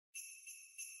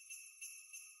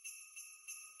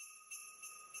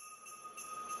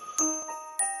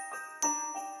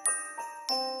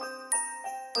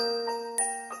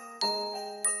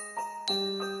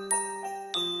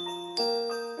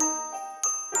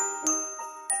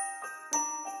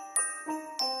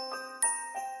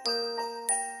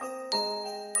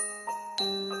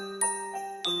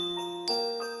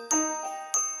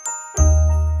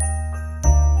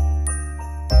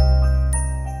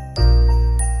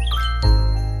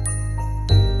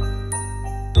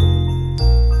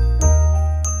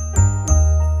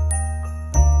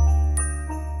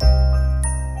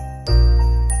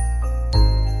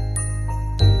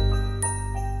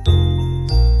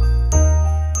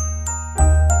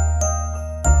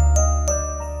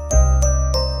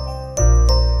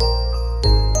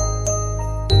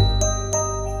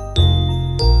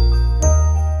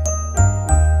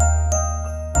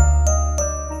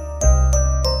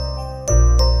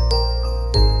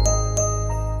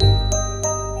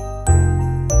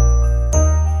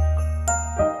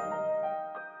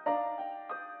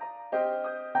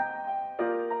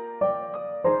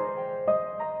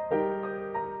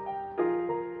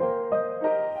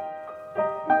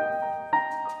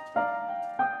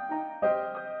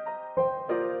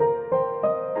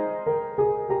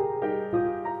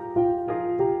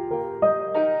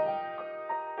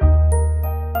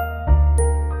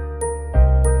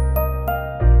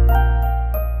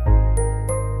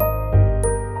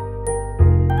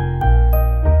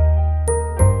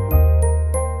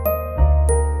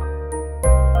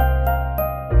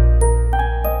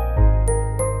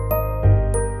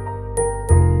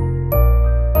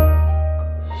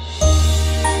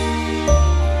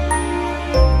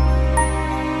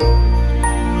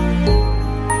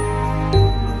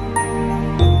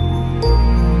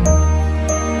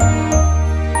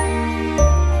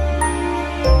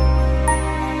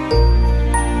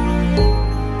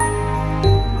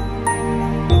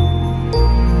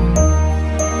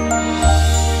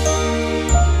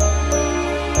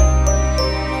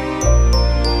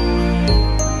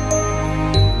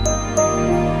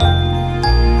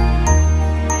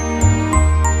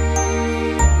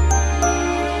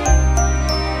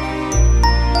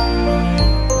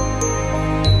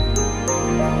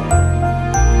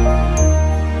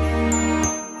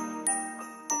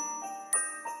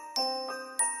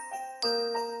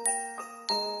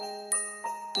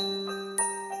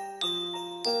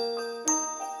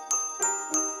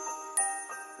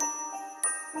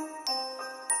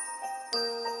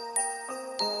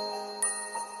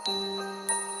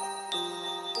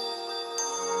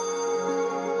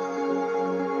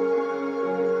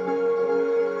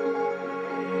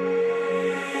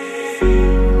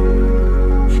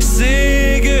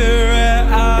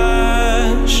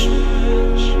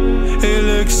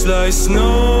looks like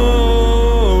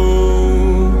snow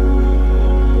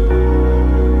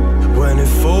when it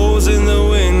falls in the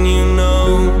wind, you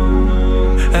know.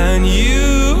 And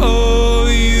you, oh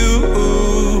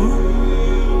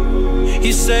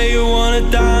you say you wanna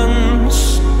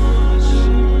dance.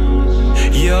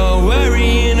 You're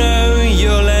wary, you know,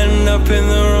 you'll end up in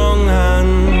the wrong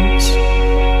hands.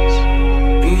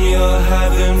 And you're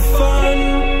having fun.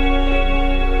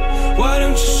 Why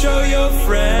don't you show your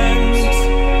friends?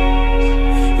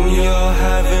 And you're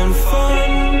having fun.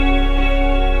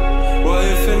 What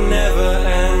if it never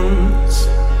ends?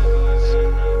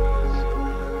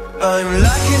 I'm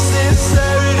lacking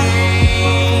sincerity,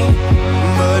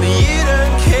 but you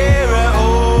don't care at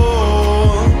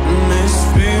all. And this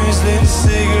booze-lit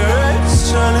cigarette's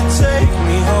trying to take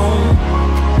me home.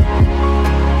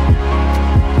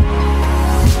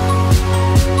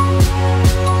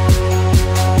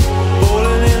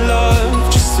 Falling in love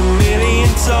just a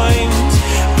million times,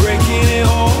 breaking it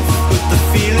off with the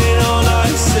feeling on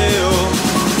ice still.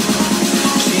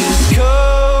 She's as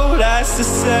cold as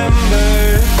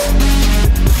December.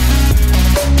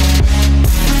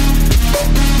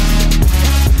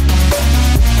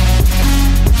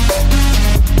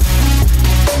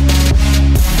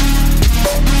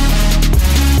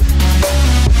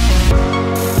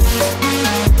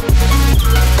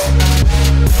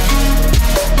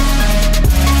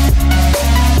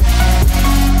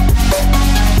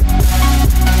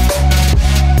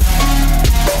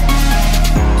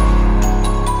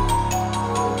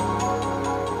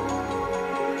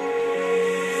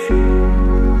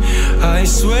 I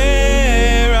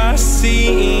swear I've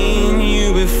seen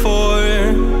you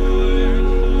before,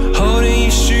 holding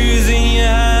your shoes in your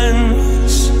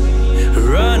hands,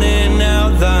 running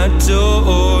out that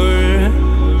door.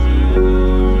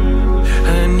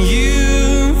 And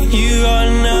you are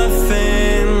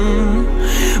nothing,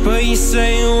 but you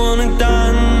say you wanna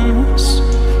dance.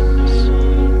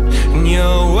 And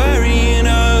you're wary, you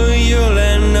know, you'll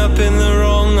end up in the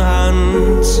wrong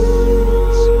hands.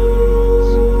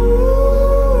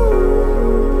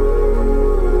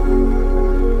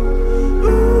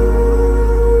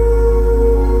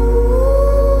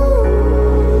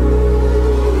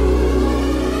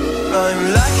 I'm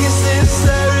lacking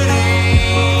sincerity,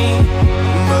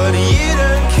 but you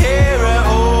don't care at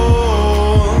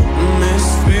all. And this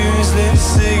booze-lit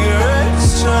cigarette's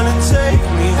trying to take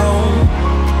me home.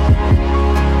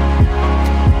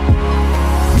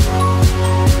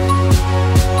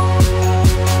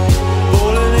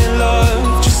 Falling in love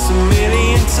just a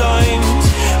million times,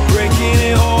 breaking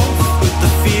it off with the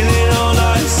feeling on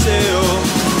ice still.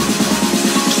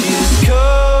 She's as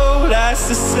cold as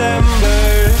December.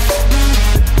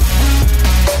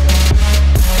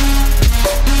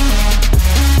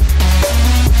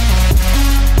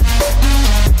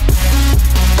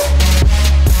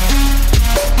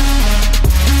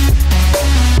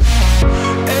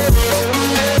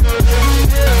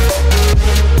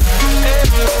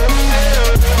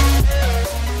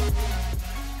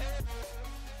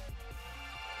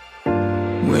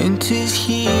 Winter's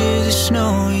here, the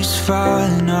snow is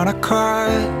falling on our car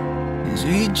as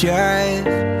we drive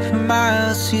for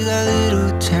miles to that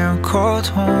little town called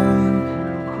home.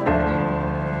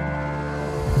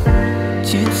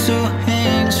 Tinsel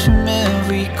hangs from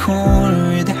every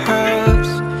corner of the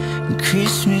house, and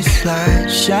Christmas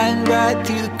lights shine bright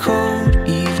through the cold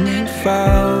evening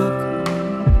fog.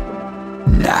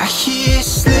 And I hear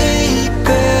sleigh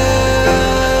bells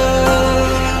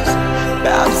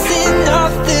bouncing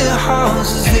off the halls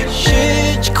as the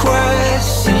church choir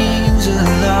sings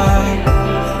along.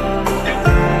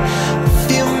 I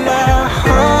feel my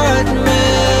heart melt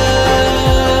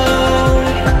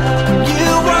when you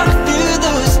walk through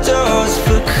those doors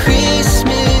for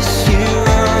Christmas. You're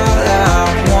all I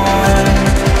want.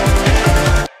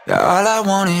 All I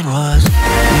wanted was you.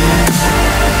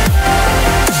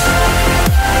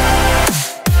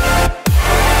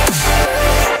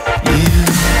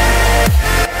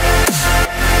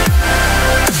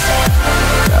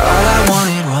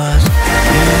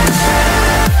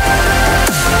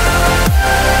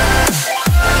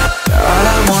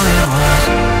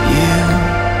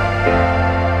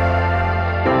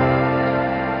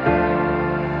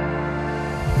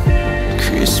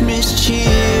 Christmas cheer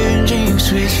and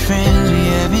drinks with friends we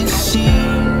haven't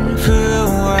seen for a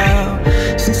while,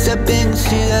 since I've been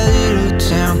to that little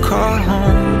town called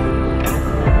home.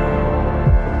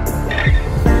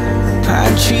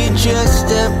 Pine tree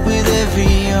dressed up with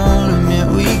every ornament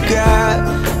we got,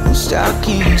 and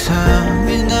stockings hung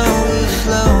and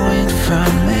overflowing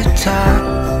from the top.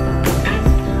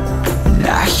 And I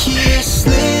hear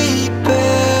sleigh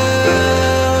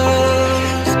bells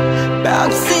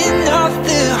Ringing off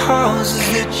the halls as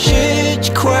the church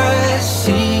choir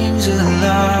sings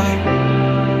aloud.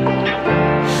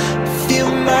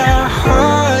 Feel my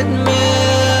heart melt.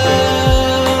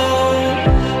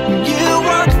 You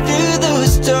walk through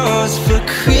those doors for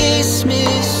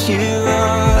Christmas. You're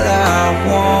all I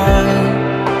want.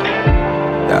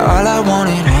 All I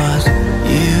wanted was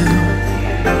you.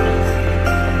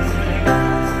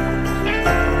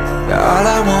 All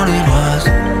I wanted was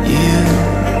you.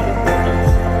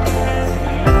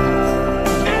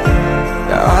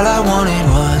 All I wanted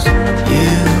was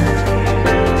you.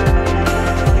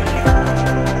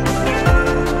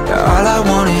 All I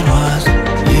wanted was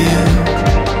you.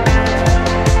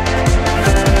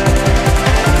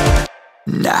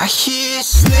 And I hear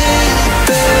sleigh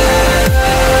bells